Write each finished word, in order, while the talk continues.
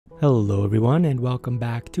Hello everyone and welcome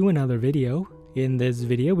back to another video. In this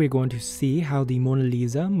video we're going to see how the Mona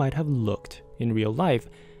Lisa might have looked in real life,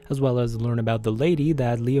 as well as learn about the lady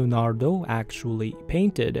that Leonardo actually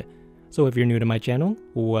painted. So if you're new to my channel,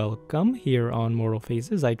 welcome. Here on Moral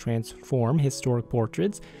Faces I transform historic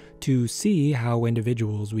portraits to see how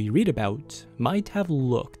individuals we read about might have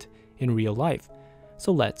looked in real life.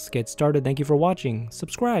 So let's get started. Thank you for watching.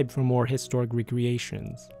 Subscribe for more historic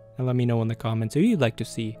recreations. And let me know in the comments who you'd like to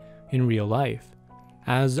see in real life.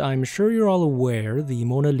 As I'm sure you're all aware, the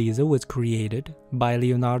Mona Lisa was created by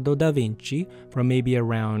Leonardo da Vinci from maybe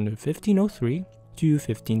around 1503 to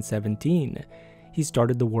 1517. He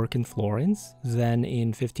started the work in Florence, then in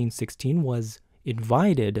 1516 was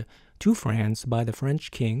invited to France by the French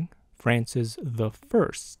king, Francis I.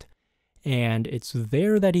 And it's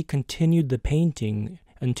there that he continued the painting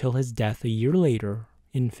until his death a year later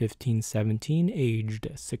in 1517, aged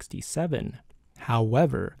 67.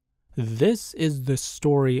 However, this is the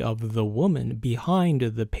story of the woman behind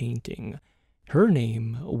the painting. Her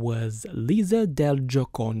name was Lisa del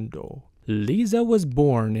Giocondo. Lisa was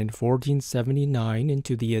born in 1479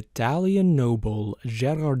 into the Italian noble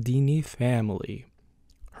Gherardini family.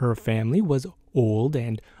 Her family was old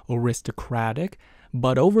and aristocratic,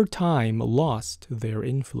 but over time lost their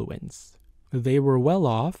influence. They were well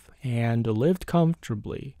off and lived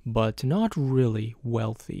comfortably, but not really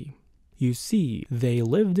wealthy. You see, they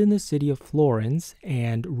lived in the city of Florence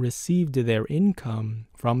and received their income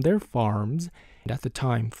from their farms. At the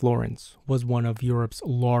time, Florence was one of Europe's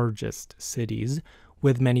largest cities,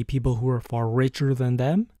 with many people who were far richer than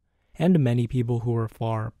them and many people who were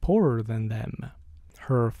far poorer than them.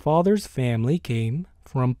 Her father's family came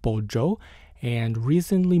from Poggio and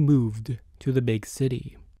recently moved to the big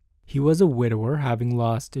city. He was a widower, having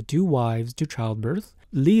lost 2 wives to childbirth.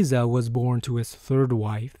 Lisa was born to his 3rd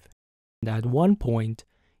wife, and at one point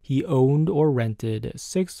he owned or rented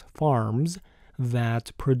 6 farms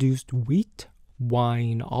that produced wheat,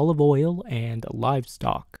 wine, olive oil, and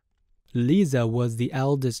livestock. Lisa was the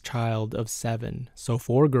eldest child of 7, so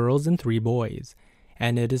 4 girls and 3 boys,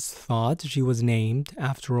 and it is thought she was named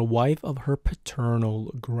after a wife of her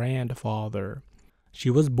paternal grandfather. She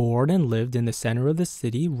was born and lived in the center of the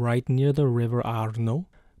city, right near the river Arno,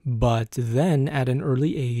 but then at an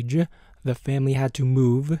early age, the family had to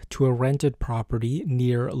move to a rented property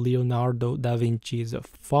near Leonardo da Vinci's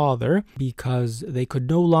father because they could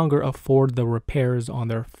no longer afford the repairs on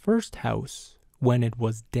their first house when it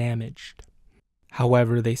was damaged.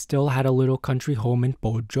 However, they still had a little country home in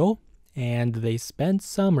Poggio, and they spent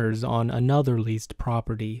summers on another leased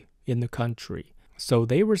property in the country, so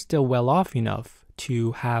they were still well off enough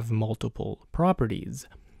to have multiple properties.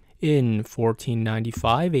 In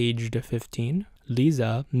 1495, aged 15,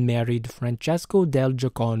 Lisa married Francesco del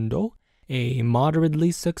Giocondo, a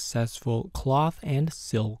moderately successful cloth and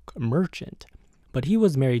silk merchant. But he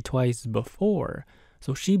was married twice before,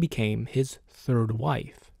 so she became his 3rd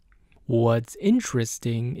wife. What's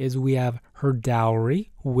interesting is we have her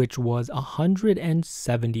dowry, which was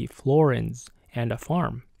 170 florins and a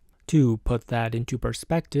farm. To put that into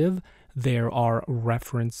perspective, there are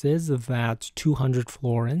references that 200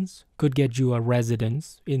 florins could get you a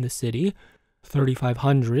residence in the city,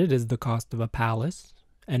 3,500 is the cost of a palace,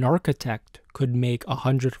 an architect could make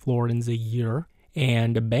 100 florins a year,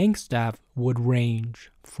 and a bank staff would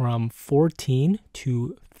range from 14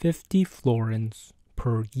 to 50 florins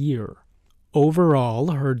per year.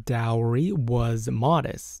 Overall, her dowry was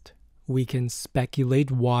modest. We can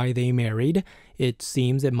speculate why they married. It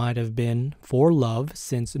seems it might have been for love,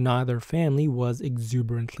 since neither family was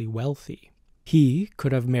exuberantly wealthy. He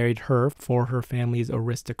could have married her for her family's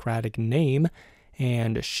aristocratic name,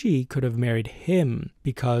 and she could have married him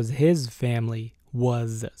because his family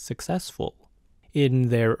was successful. In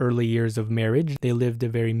their early years of marriage, they lived a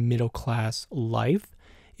very middle-class life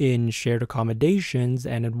in shared accommodations,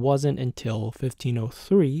 and it wasn't until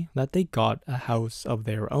 1503 that they got a house of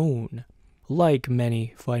their own. Like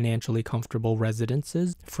many financially comfortable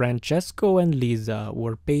residences, Francesco and Lisa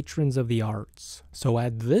were patrons of the arts, so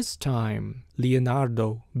at this time,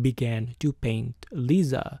 Leonardo began to paint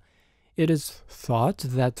Lisa. It is thought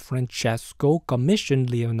that Francesco commissioned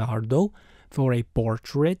Leonardo for a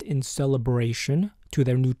portrait in celebration to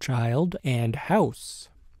their new child and house.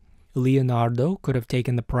 Leonardo could have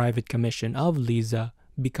taken the private commission of Lisa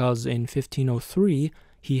because in 1503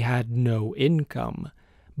 he had no income,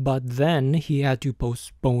 but then he had to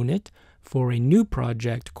postpone it for a new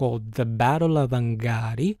project called the Battle of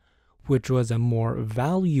Angari, which was a more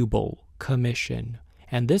valuable commission,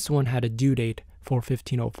 and this one had a due date for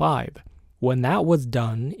 1505, When that was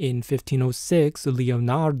done, in 1506,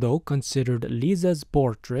 Leonardo considered Lisa's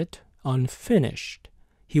portrait unfinished.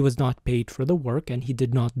 He was not paid for the work and he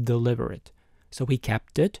did not deliver it. So he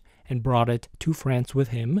kept it and brought it to France with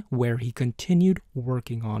him, where he continued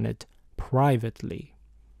working on it privately.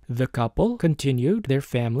 The couple continued their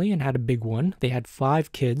family and had a big one. They had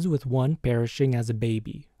 5 kids, with one perishing as a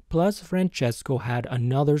baby. Plus, Francesco had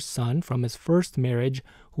another son from his first marriage,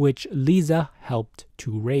 which Lisa helped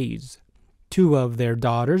to raise. 2 of their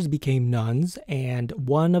daughters became nuns, and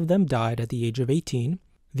one of them died at the age of 18.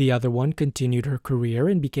 The other one continued her career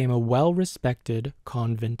and became a well-respected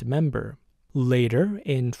convent member. Later,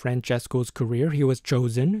 in Francesco's career, he was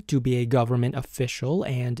chosen to be a government official,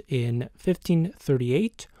 and in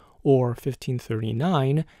 1538 or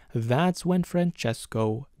 1539, that's when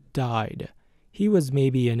Francesco died. He was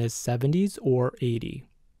maybe in his 70s or 80.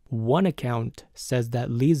 One account says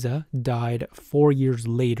that Lisa died 4 years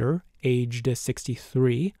later, aged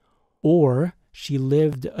 63, or she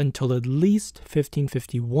lived until at least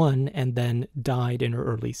 1551 and then died in her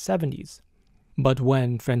early 70s. But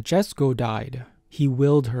when Francesco died, he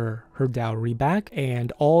willed her dowry back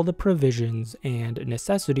and all the provisions and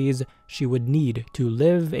necessities she would need to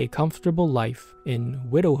live a comfortable life in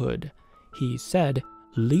widowhood. He said,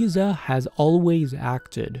 "Lisa has always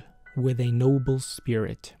acted with a noble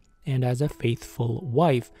spirit and as a faithful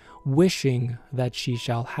wife, wishing that she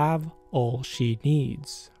shall have all she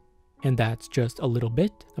needs." And that's just a little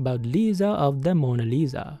bit about Lisa of the Mona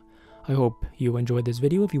Lisa. I hope you enjoyed this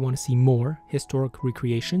video. If you want to see more historic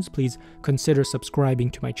recreations, please consider subscribing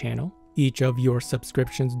to my channel. Each of your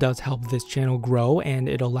subscriptions does help this channel grow, and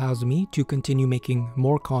it allows me to continue making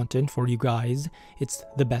more content for you guys. It's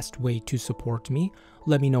the best way to support me.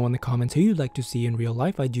 Let me know in the comments who you'd like to see in real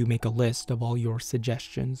life. I do make a list of all your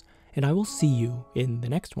suggestions, and I will see you in the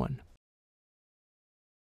next one.